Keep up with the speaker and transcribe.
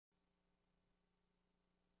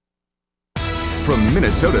From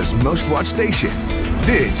Minnesota's most watched station,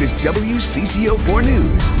 this is WCCO-4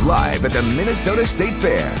 News, live at the Minnesota State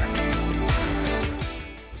Fair.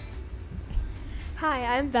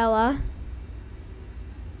 Hi, I'm Bella.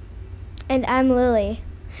 And I'm Lily.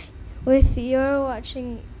 You're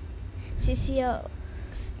watching WCCO.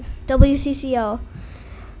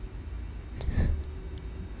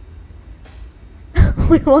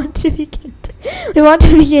 We want to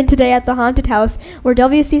begin today at the haunted house where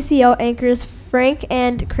WCCO anchors Frank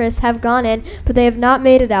and Chris have gone in, but they have not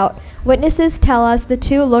made it out. Witnesses tell us the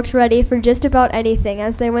two looked ready for just about anything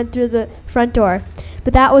as they went through the front door,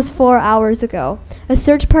 but that was 4 hours ago. A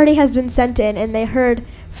search party has been sent in, and they heard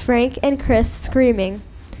Frank and Chris screaming,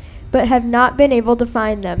 but have not been able to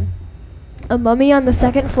find them. A mummy on the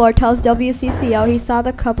second floor tells WCCO he saw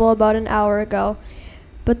the couple about an hour ago,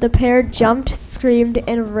 but the pair jumped, screamed,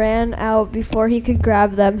 and ran out before he could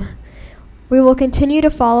grab them. We will continue to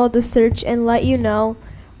follow the search and let you know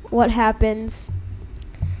what happens.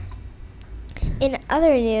 In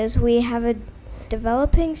other news, we have a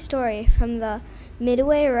developing story from the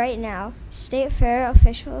Midway right now. State Fair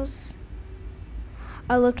officials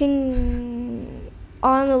are on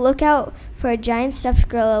the lookout for a giant stuffed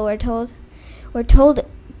gorilla. We're told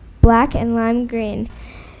black and lime green,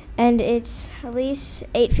 and it's at least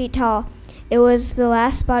 8 feet tall. It was the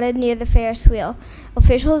last spotted near the Ferris wheel.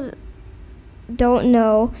 Officials don't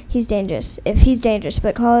know if he's dangerous,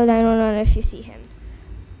 but call 911 if you see him.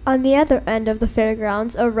 On the other end of the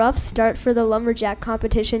fairgrounds, a rough start for the lumberjack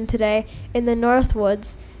competition today in the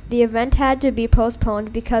Northwoods. The event had to be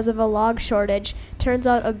postponed because of a log shortage. Turns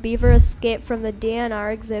out a beaver escaped from the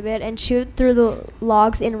DNR exhibit and chewed through the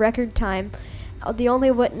logs in record time. The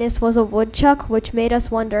only witness was a woodchuck, which made us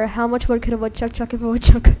wonder how much wood could a woodchuck chuck if a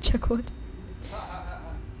woodchuck could chuck wood.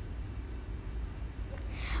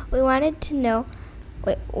 We want to now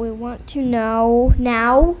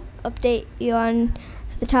update you on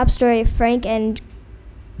the top story. Frank and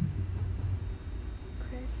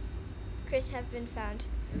Chris have been found.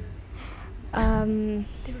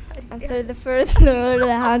 After the further to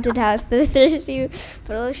the haunted house, they're thirsty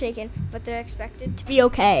but a little shaken, but they're expected to be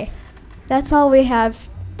okay. That's all we have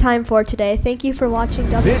time for today. Thank you for watching.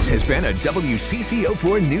 This has been a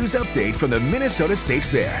WCCO-4 News Update from the Minnesota State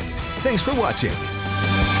Fair. Thanks for watching.